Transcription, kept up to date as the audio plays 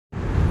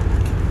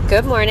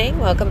Good morning.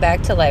 Welcome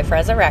back to Life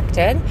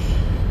Resurrected.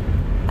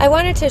 I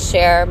wanted to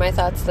share my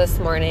thoughts this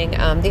morning.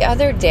 The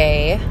other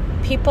day,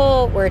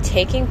 people were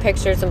taking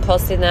pictures and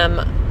posting them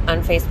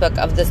on Facebook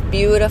of this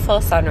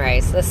beautiful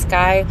sunrise. The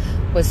sky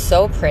was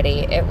so pretty.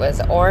 It was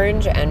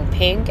orange and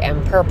pink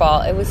and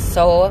purple. It was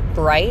so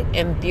bright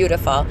and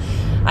beautiful.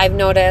 I've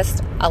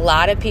noticed a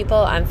lot of people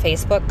on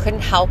Facebook couldn't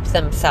help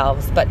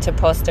themselves but to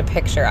post a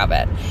picture of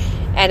it.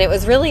 And it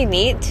was really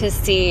neat to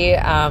see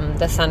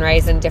the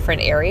sunrise in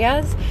different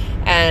areas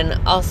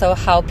and also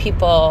how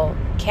people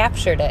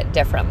captured it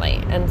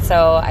differently. And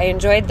so I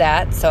enjoyed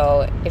that.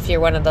 So if you're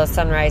one of those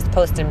sunrise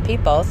posting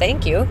people,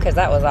 thank you, because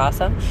that was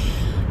awesome.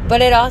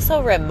 But it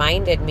also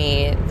reminded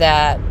me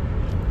that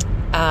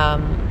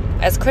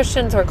as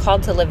Christians, we're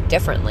called to live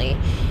differently.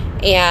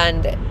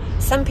 And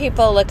some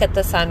people look at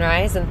the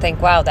sunrise and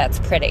think, wow, that's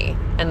pretty.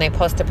 And they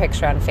post a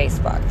picture on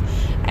Facebook.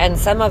 And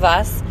some of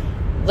us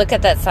look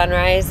at that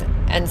sunrise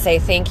and say,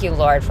 thank you,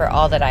 Lord, for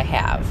all that I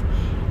have.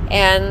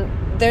 And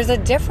there's a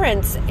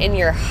difference in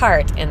your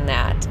heart in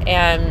that.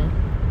 And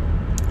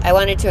I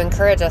wanted to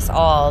encourage us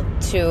all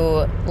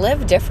to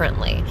live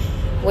differently.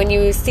 When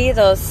you see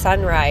those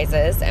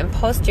sunrises and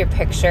post your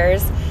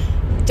pictures,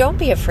 don't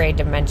be afraid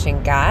to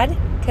mention God,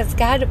 because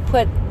God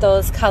put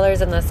those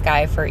colors in the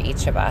sky for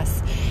each of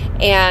us.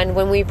 And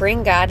when we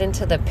bring God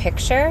into the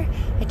picture,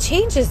 it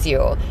changes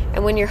you.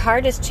 And when your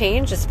heart is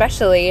changed,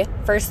 especially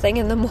first thing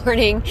in the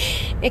morning,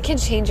 it can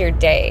change your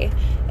day.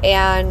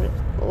 And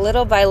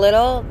little by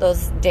little,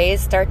 those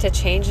days start to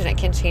change, and it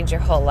can change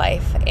your whole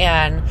life.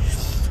 And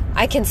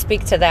I can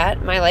speak to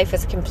that. My life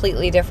is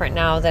completely different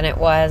now than it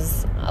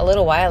was a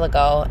little while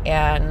ago,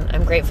 and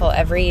I'm grateful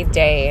every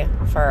day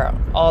for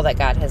all that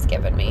God has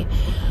given me.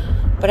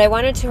 But I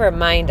wanted to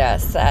remind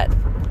us that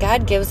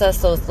God gives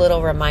us those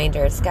little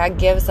reminders. God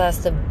gives us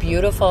the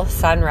beautiful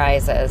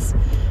sunrises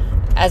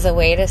as a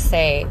way to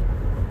say,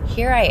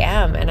 here I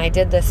am, and I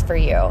did this for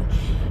you.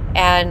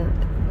 And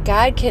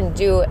God can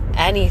do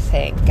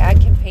anything.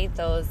 God can paint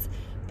those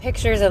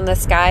pictures in the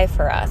sky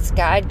for us.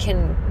 God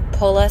can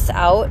pull us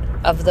out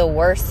of the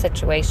worst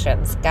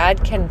situations.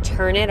 God can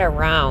turn it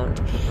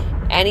around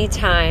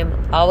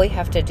anytime. All we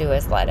have to do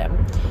is let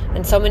Him.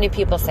 And so many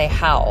people say,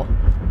 how?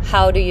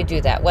 How do you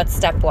do that? What's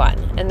step one?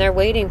 And they're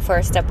waiting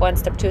for step one,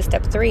 step two,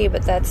 step three,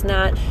 but that's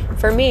not,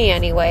 for me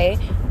anyway,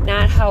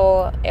 not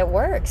how it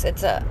works.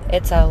 It's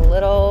a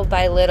little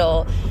by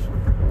little,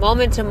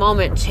 moment to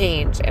moment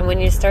change. And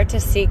when you start to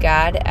see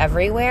God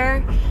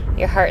everywhere,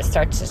 your heart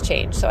starts to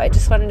change. So I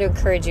just wanted to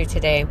encourage you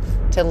today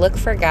to look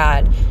for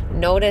God,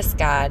 notice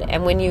God,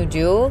 and when you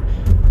do,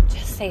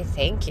 just say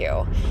thank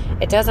you.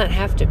 It doesn't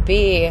have to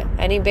be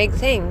any big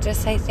thing.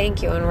 Just say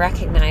thank you and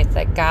recognize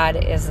that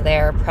God is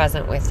there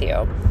present with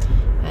you.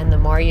 And the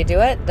more you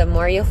do it, the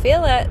more you'll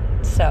feel it.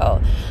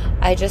 So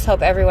I just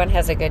hope everyone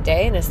has a good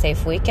day and a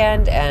safe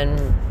weekend. And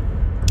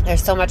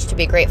there's so much to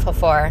be grateful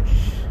for.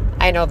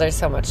 I know there's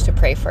so much to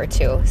pray for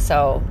too.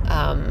 So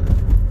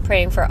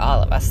praying for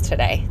all of us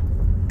today.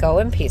 Go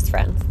in peace,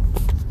 friends.